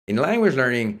In language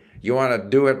learning, you want to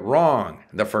do it wrong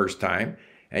the first time,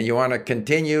 and you want to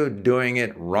continue doing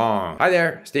it wrong. Hi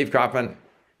there, Steve Kaufmann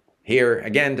here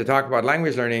again to talk about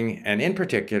language learning, and in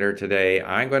particular today,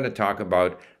 I'm going to talk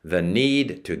about the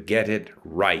need to get it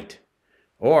right.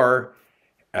 Or,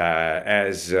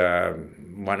 as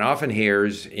one often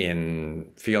hears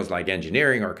in fields like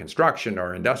engineering or construction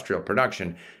or industrial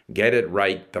production, get it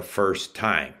right the first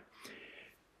time.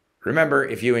 Remember,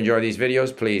 if you enjoy these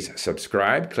videos, please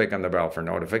subscribe, click on the bell for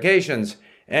notifications,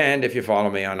 and if you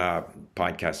follow me on a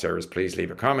podcast service, please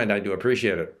leave a comment. I do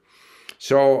appreciate it.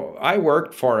 So I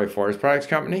worked for a forest products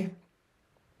company,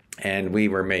 and we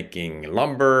were making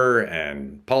lumber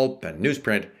and pulp and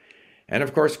newsprint, and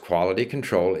of course, quality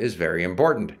control is very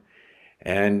important.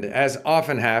 And as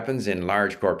often happens in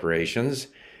large corporations,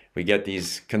 we get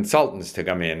these consultants to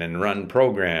come in and run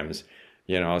programs,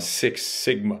 Six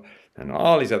Sigma, and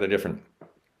all these other different,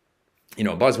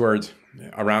 buzzwords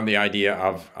around the idea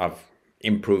of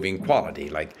improving quality,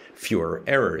 like fewer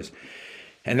errors.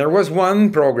 And there was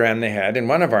one program they had in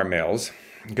one of our mills,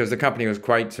 because the company was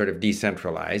quite sort of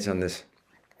decentralized, and this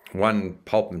one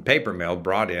pulp and paper mill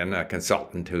brought in a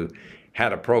consultant who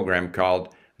had a program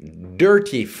called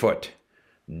Dirty Foot.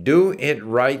 Do it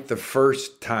right the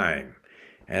first time.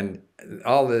 And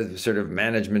all the sort of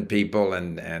management people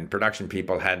and production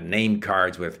people had name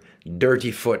cards with Dirty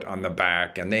Foot on the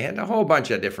back. And they had a whole bunch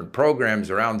of different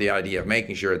programs around the idea of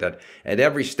making sure that at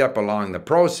every step along the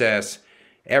process,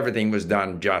 everything was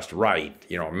done just right,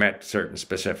 met certain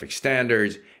specific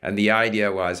standards. And the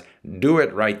idea was do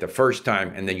it right the first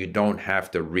time, and then you don't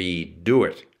have to redo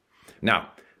it. Now,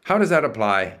 how does that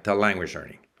apply to language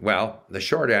learning? Well, the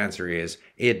short answer is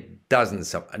it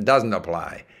doesn't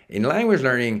apply. In language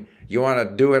learning, you want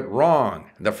to do it wrong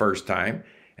the first time,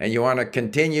 and you want to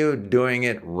continue doing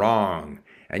it wrong.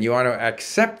 And you want to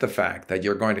accept the fact that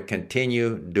you're going to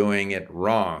continue doing it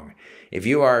wrong. If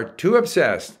you are too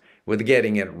obsessed with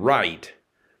getting it right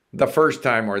the first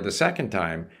time or the second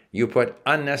time, you put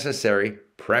unnecessary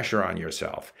pressure on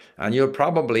yourself. And you'll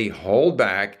probably hold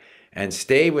back and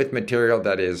stay with material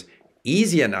that is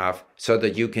easy enough so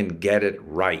that you can get it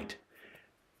right,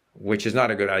 which is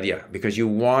not a good idea, because you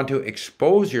want to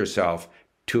expose yourself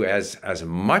to as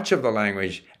much of the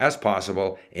language as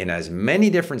possible in as many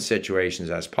different situations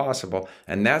as possible.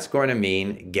 And that's going to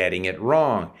mean getting it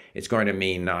wrong. It's going to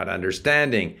mean not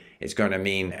understanding. It's going to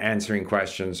mean answering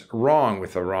questions wrong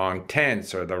with the wrong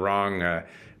tense or the wrong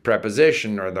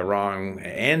preposition or the wrong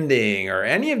ending or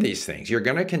any of these things. You're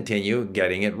going to continue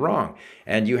getting it wrong.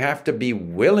 And you have to be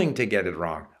willing to get it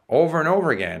wrong over and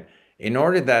over again in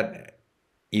order that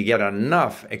you get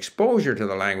enough exposure to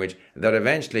the language that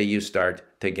eventually you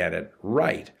start to get it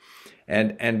right.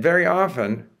 And very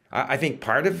often, I think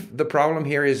part of the problem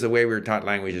here is the way we were taught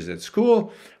languages at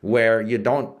school, where you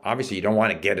don't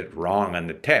want to get it wrong on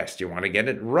the test. You want to get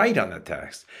it right on the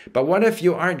test. But what if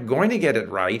you aren't going to get it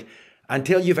right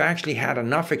until you've actually had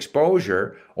enough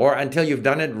exposure, or until you've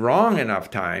done it wrong enough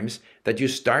times that you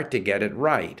start to get it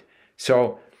right?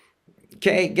 So,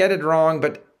 okay, get it wrong,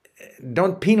 but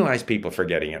don't penalize people for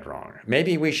getting it wrong.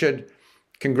 Maybe we should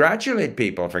congratulate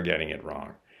people for getting it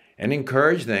wrong and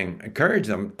encourage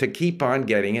them to keep on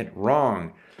getting it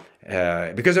wrong,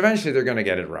 because eventually they're going to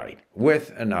get it right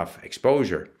with enough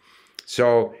exposure.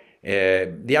 So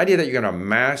the idea that you're going to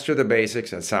master the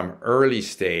basics at some early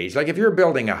stage, like if you're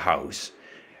building a house,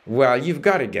 well, you've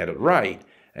got to get it right.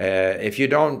 If you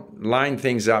don't line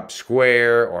things up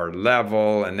square or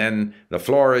level, and then the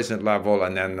floor isn't level,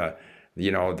 and then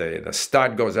the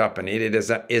stud goes up and it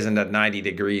isn't at 90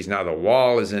 degrees, now the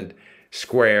wall isn't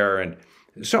square, and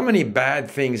so many bad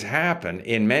things happen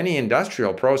in many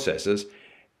industrial processes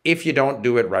if you don't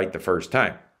do it right the first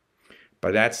time.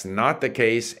 But that's not the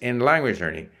case in language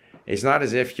learning. It's not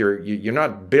as if you're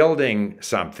not building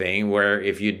something where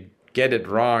if you get it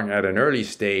wrong at an early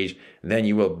stage, then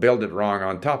you will build it wrong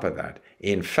on top of that.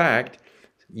 In fact,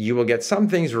 you will get some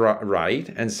things right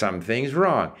and some things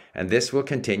wrong. And this will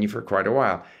continue for quite a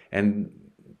while. And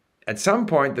at some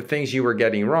point, the things you were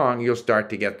getting wrong, you'll start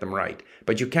to get them right.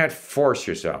 But you can't force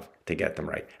yourself to get them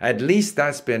right. At least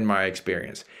that's been my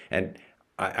experience. And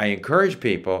I encourage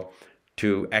people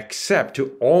to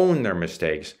own their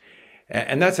mistakes.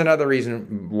 And that's another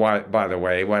reason why, by the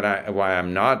way, why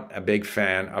I'm not a big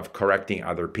fan of correcting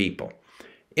other people.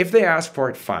 If they ask for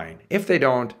it, fine. If they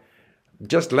don't,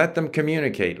 just let them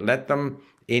communicate. Let them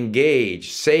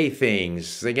engage, say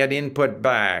things. They get input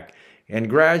back. And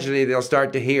gradually they'll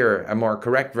start to hear a more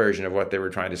correct version of what they were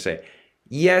trying to say.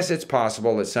 Yes, it's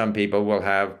possible that some people will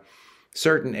have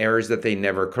certain errors that they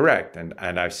never correct. And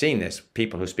I've seen this.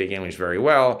 People who speak English very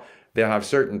well, they'll have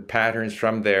certain patterns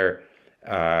from their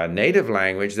native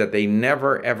language that they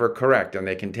never ever correct, and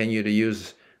they continue to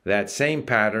use that same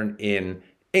pattern in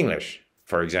English,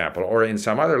 for example, or in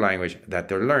some other language that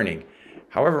they're learning.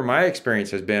 However, my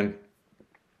experience has been,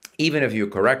 even if you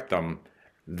correct them,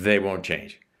 they won't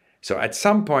change. So at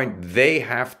some point, they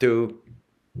have to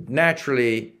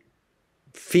naturally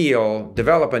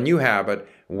develop a new habit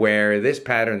where this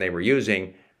pattern they were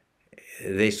using,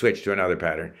 they switch to another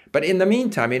pattern. But in the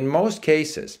meantime, in most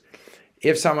cases,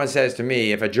 if someone says to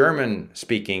me, if a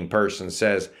German-speaking person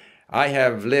says, I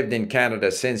have lived in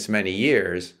Canada since many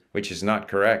years, which is not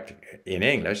correct in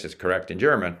English, it's correct in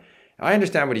German, I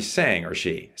understand what he's saying, or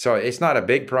she. So it's not a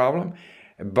big problem.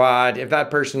 But if that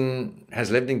person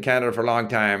has lived in Canada for a long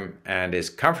time and is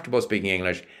comfortable speaking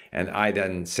English, and I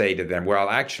then say to them, well,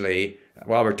 actually,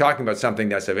 we're talking about something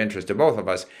that's of interest to both of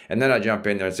us, and then I jump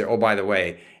in there and say, oh, by the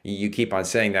way, you keep on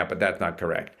saying that, but that's not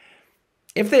correct.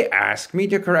 If they ask me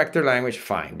to correct their language,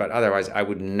 fine. But otherwise, I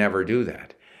would never do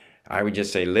that. I would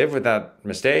just say, live with that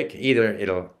mistake. Either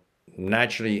it'll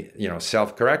naturally,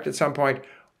 self-correct at some point,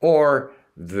 or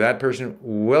that person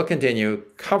will continue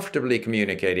comfortably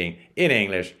communicating in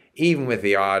English, even with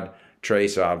the odd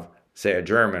trace of, say, a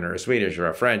German or a Swedish or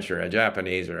a French or a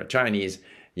Japanese or a Chinese,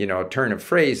 turn of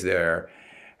phrase there,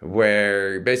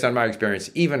 where, based on my experience,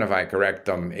 even if I correct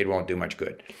them, it won't do much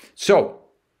good. So,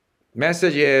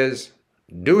 message is,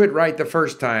 do it right the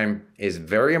first time is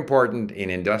very important in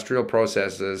industrial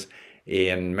processes,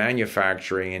 in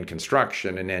manufacturing, in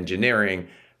construction, in engineering.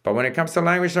 But when it comes to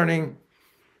language learning,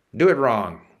 do it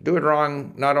wrong. Do it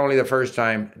wrong not only the first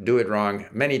time, do it wrong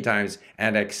many times,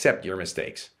 and accept your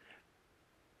mistakes.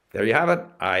 There you have it.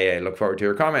 I look forward to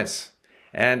your comments.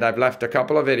 And I've left a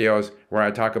couple of videos where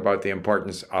I talk about the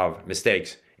importance of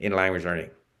mistakes in language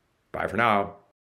learning. Bye for now.